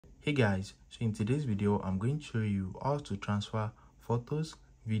Hey guys, so in today's video I'm going to show you how to transfer photos,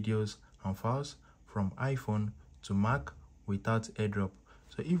 videos and files from iPhone to Mac without airdrop.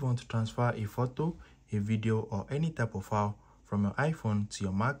 So if you want to transfer a photo, a video or any type of file from your iPhone to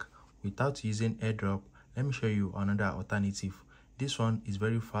your Mac without using airdrop, let me show you another alternative. This one is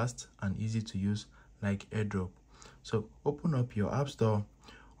very fast and easy to use like airdrop. So open up your App Store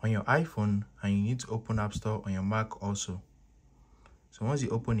on your iPhone and you need to open App Store on your Mac also. So once you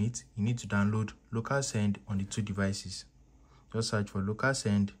open it, you need to download Local Send on the two devices. Just search for Local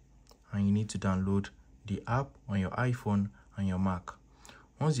Send and you need to download the app on your iPhone and your Mac.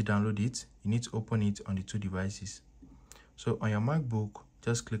 Once you download it, you need to open it on the two devices. So on your MacBook,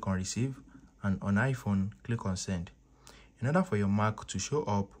 just click on Receive, and on iPhone, click on Send. In order for your Mac to show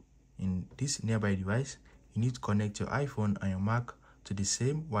up in this nearby device, you need to connect your iPhone and your Mac to the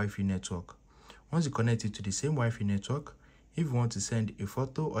same Wi-Fi network. Once you connect it to the same Wi-Fi network, if you want to send a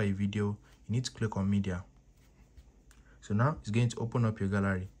photo or a video, you need to click on Media. So now it's going to open up your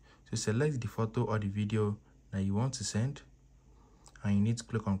gallery. So select the photo or the video that you want to send and you need to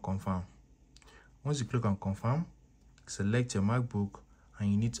click on Confirm. Once you click on Confirm, select your MacBook and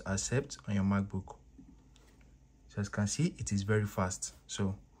you need to accept on your MacBook. So as you can see, it is very fast.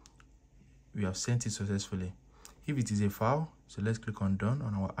 So we have sent it successfully. If it is a file, so let's click on Done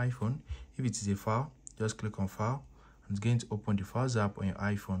on our iPhone. If it is a file, just click on File. It's going to open the Files app on your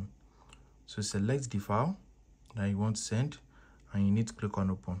iPhone. So select the file that you want to send and you need to click on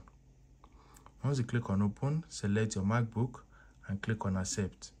Open. Once you click on Open, select your MacBook and click on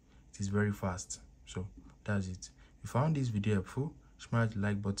Accept. It is very fast. So that's it. If you found this video helpful, smash the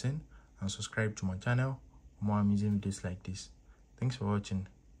like button and subscribe to my channel for more amazing videos like this. Thanks for watching.